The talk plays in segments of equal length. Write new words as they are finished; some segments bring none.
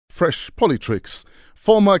fresh politricks.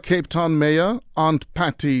 Former Cape Town Mayor Aunt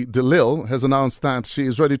Patty de Lille has announced that she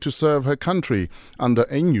is ready to serve her country under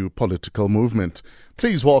a new political movement.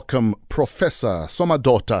 Please welcome Professor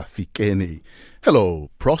Somadoda Fikeni.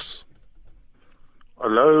 Hello, Pros.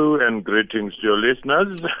 Hello and greetings to your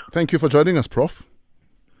listeners. Thank you for joining us, Prof.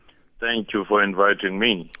 Thank you for inviting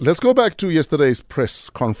me. Let's go back to yesterday's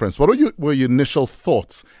press conference. What were your initial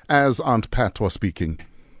thoughts as Aunt Pat was speaking?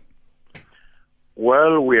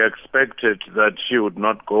 Well, we expected that she would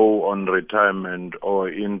not go on retirement or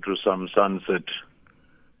into some sunset.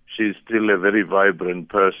 She's still a very vibrant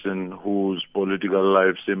person whose political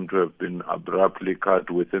life seemed to have been abruptly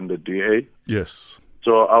cut within the DA. Yes.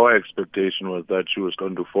 So our expectation was that she was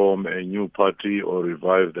going to form a new party or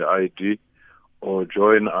revive the ID or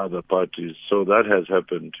join other parties. So that has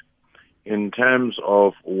happened. In terms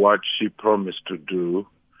of what she promised to do,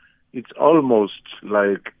 it's almost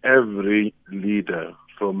like every leader,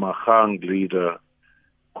 from a Hang leader,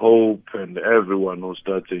 Cope, and everyone who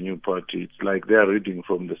starts a new party, it's like they're reading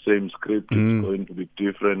from the same script. It's going to be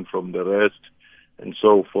different from the rest, and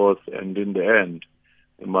so forth. And in the end,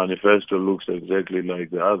 the manifesto looks exactly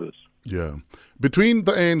like the others. Yeah. Between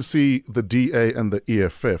the ANC, the DA, and the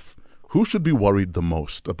EFF, who should be worried the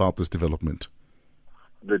most about this development?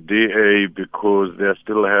 The DA, because they're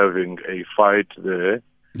still having a fight there,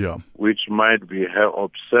 which might be her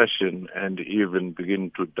obsession and even begin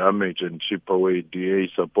to damage and chip away DA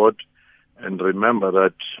support. And remember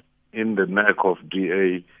that in the neck of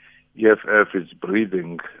DA, EFF is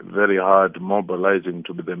breathing very hard, mobilizing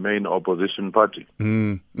to be the main opposition party.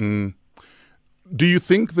 Do you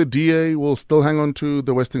think the DA will still hang on to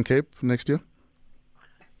the Western Cape next year?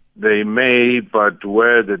 They may, but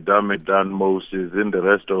where the damage done most is in the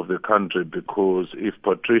rest of the country, because if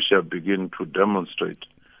Patricia begin to demonstrate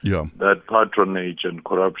that patronage and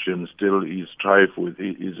corruption still is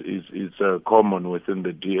common within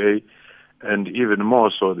the DA, and even more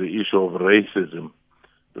so the issue of racism,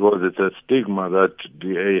 because it's a stigma that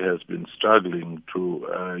DA has been struggling to,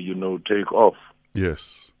 take off.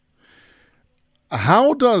 Yes.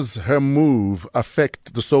 How does her move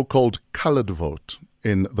affect the so-called coloured vote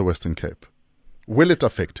in the Western Cape? Will it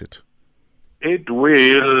affect it? It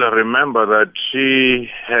will. Remember that she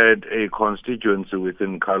had a constituency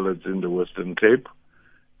within coloureds in the Western Cape,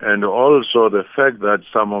 and also the fact that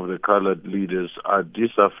some of the coloured leaders are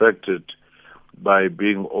disaffected by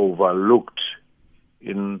being overlooked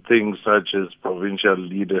in things such as provincial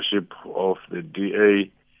leadership of the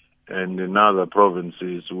DA and in other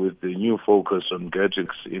provinces, with the new focus on getting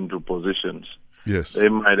into positions. Yes. They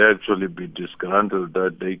might actually be disgruntled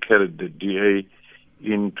that they carried the DA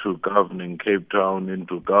into governing Cape Town,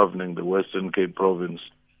 into governing the Western Cape province,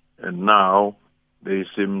 and now they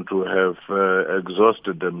seem to have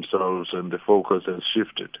exhausted themselves and the focus has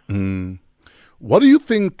shifted. What do you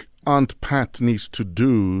think Aunt Pat needs to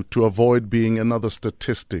do to avoid being another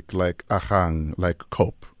statistic like Ahang, like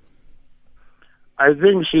Cope? I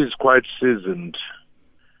think she's quite seasoned,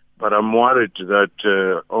 but I'm worried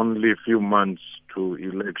that only a few months to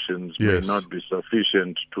elections may not be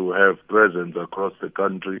sufficient to have presence across the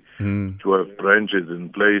country, to have branches in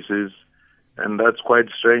places, and that's quite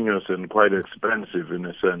strenuous and quite expensive in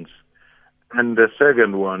a sense. And the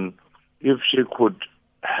second one, if she could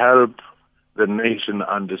help the nation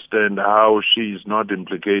understand how she is not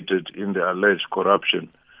implicated in the alleged corruption,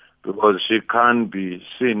 because she can't be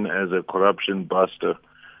seen as a corruption buster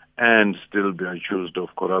and still be accused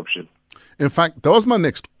of corruption. In fact, that was my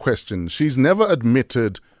next question. She's never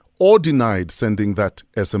admitted or denied sending that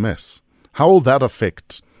SMS. How will that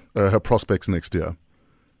affect her prospects next year?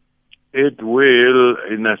 It will,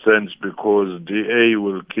 in a sense, because DA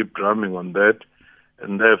will keep drumming on that,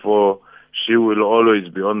 and therefore she will always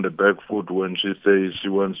be on the back foot when she says she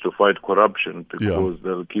wants to fight corruption, because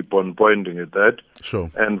they'll keep on pointing at that.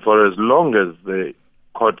 Sure. And for as long as the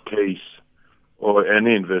court case or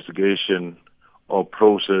any investigation or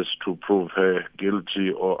process to prove her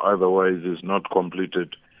guilty or otherwise is not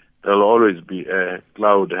completed, there'll always be a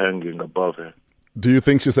cloud hanging above her. Do you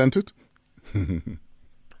think she sent it?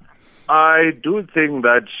 I do think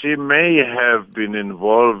that she may have been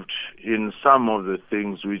involved in some of the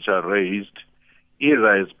things which are raised,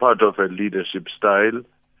 either as part of a leadership style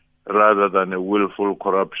rather than a willful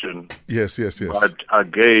corruption. Yes. But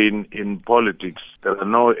again, in politics, there are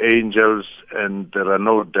no angels and there are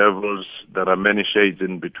no devils. There are many shades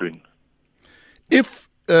in between. If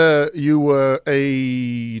you were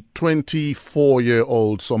a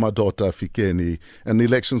 24-year-old Somadoda Fikeni and the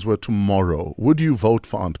elections were tomorrow, would you vote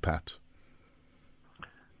for Aunt Pat?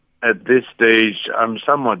 At this stage, I'm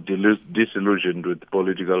somewhat disillusioned with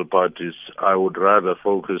political parties. I would rather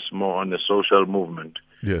focus more on a social movement.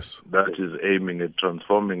 Yes. That is aiming at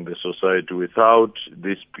transforming the society without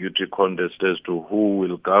this beauty contest as to who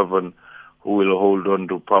will govern, who will hold on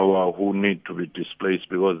to power, who need to be displaced,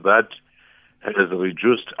 because that has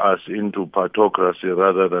reduced us into partocracy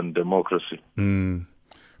rather than democracy.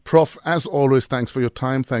 Prof, as always, thanks for your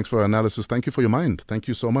time. Thanks for your analysis. Thank you for your mind. Thank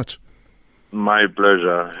you so much. My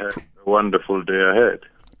pleasure. Have a wonderful day ahead.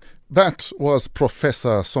 That was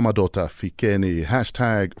Professor Somadoda Fikeni,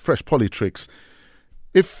 #FreshPolitricks.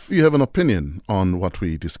 If you have an opinion on what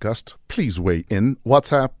we discussed, please weigh in.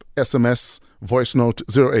 WhatsApp, SMS, voice note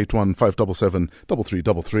 081 577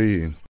 3333.